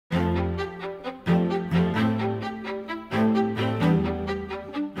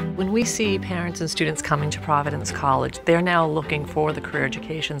When we see parents and students coming to Providence College, they're now looking for the career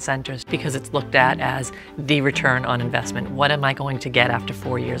education centers because it's looked at as the return on investment. What am I going to get after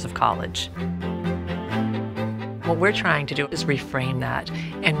 4 years of college? What we're trying to do is reframe that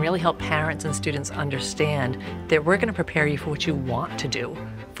and really help parents and students understand that we're going to prepare you for what you want to do,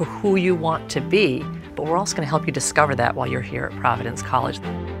 for who you want to be, but we're also going to help you discover that while you're here at Providence College.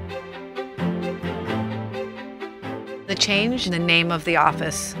 The change in the name of the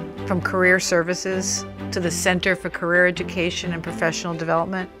office from Career Services to the Center for Career Education and Professional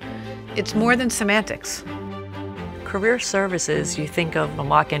Development, it's more than semantics. Career Services, you think of a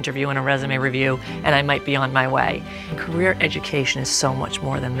mock interview and a resume review, and I might be on my way. Career education is so much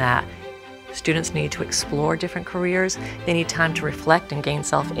more than that. Students need to explore different careers. They need time to reflect and gain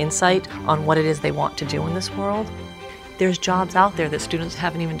self-insight on what it is they want to do in this world. There's jobs out there that students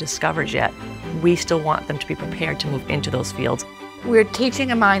haven't even discovered yet. We still want them to be prepared to move into those fields. We're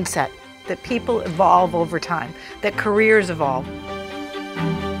teaching a mindset that people evolve over time, that careers evolve.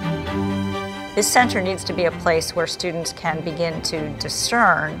 This center needs to be a place where students can begin to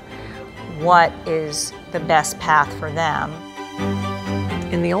discern what is the best path for them.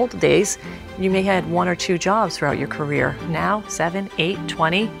 In the old days, you may have had 1 or 2 jobs throughout your career. Now, 7, 8,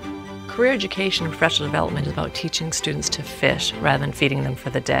 20. Career education and professional development is about teaching students to fish rather than feeding them for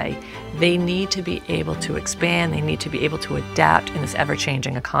the day. They need to be able to expand, they need to be able to adapt in this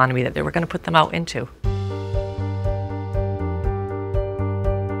ever-changing economy that we're going to put them out into.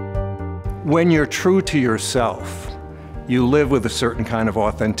 When you're true to yourself, you live with a certain kind of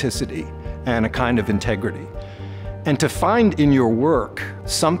authenticity and a kind of integrity. And to find in your work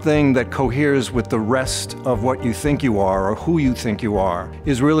something that coheres with the rest of what you think you are or who you think you are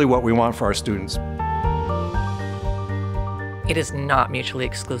is really what we want for our students. It is not mutually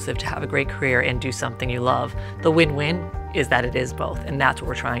exclusive to have a great career and do something you love. The win-win is that it is both, and that's what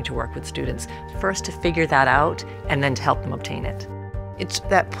we're trying to work with students. First to figure that out, and then to help them obtain it. It's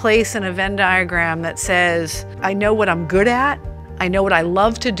that place in a Venn diagram that says, I know what I'm good at, I know what I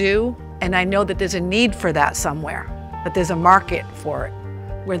love to do, and I know that there's a need for that somewhere, that there's a market for it.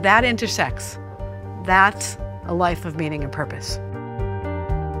 Where that intersects, that's a life of meaning and purpose.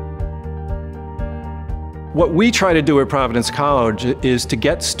 What we try to do at Providence College is to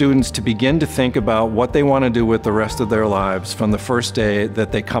get students to begin to think about what they want to do with the rest of their lives from the first day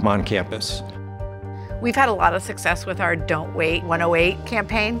that they come on campus. We've had a lot of success with our Don't Wait 108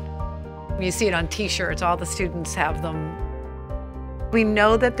 campaign. You see it on t-shirts, all the students have them. We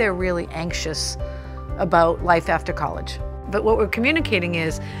know that they're really anxious about life after college. But what we're communicating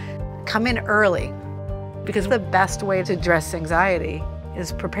is, come in early, because the best way to address anxiety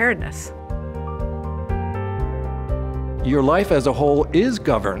is preparedness. Your life as a whole is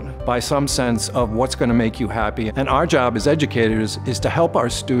governed by some sense of what's going to make you happy. And our job as educators is to help our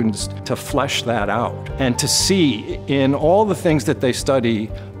students to flesh that out and to see in all the things that they study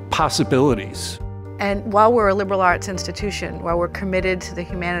possibilities. And while we're a liberal arts institution, while we're committed to the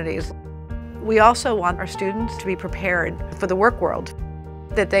humanities, we also want our students to be prepared for the work world,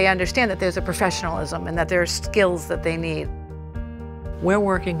 that they understand that there's a professionalism and that there are skills that they need. We're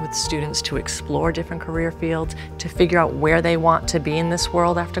working with students to explore different career fields, to figure out where they want to be in this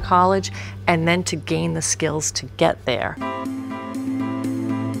world after college, and then to gain the skills to get there.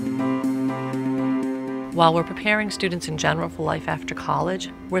 While we're preparing students in general for life after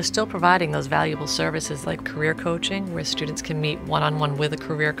college, we're still providing those valuable services like career coaching, where students can meet one-on-one with a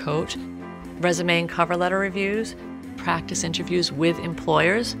career coach, resume and cover letter reviews, practice interviews with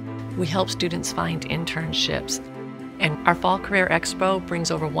employers. We help students find internships. And our Fall Career Expo brings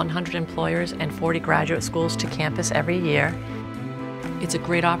over 100 employers and 40 graduate schools to campus every year. It's a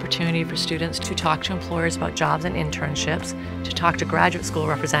great opportunity for students to talk to employers about jobs and internships, to talk to graduate school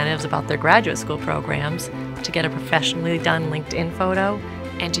representatives about their graduate school programs, to get a professionally done LinkedIn photo,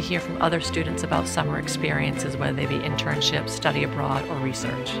 and to hear from other students about summer experiences, whether they be internships, study abroad, or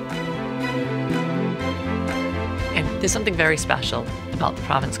research. And there's something very special about the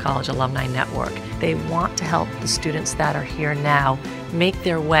Providence College Alumni Network. They want to help the students that are here now make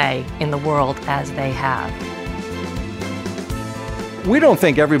their way in the world as they have. We don't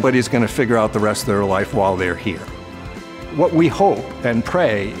think everybody's going to figure out the rest of their life while they're here. What we hope and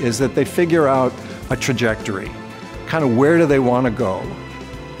pray is that they figure out a trajectory, kind of where do they want to go.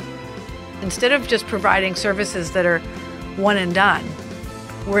 Instead of just providing services that are one and done,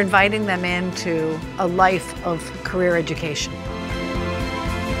 we're inviting them into a life of career education.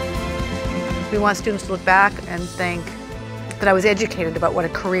 We want students to look back and think that I was educated about what a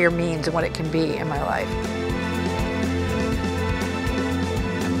career means and what it can be in my life.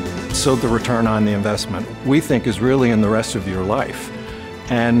 So the return on the investment, we think, is really in the rest of your life.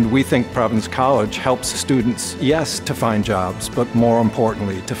 And we think Providence College helps students, yes, to find jobs, but more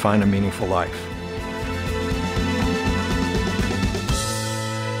importantly, to find a meaningful life.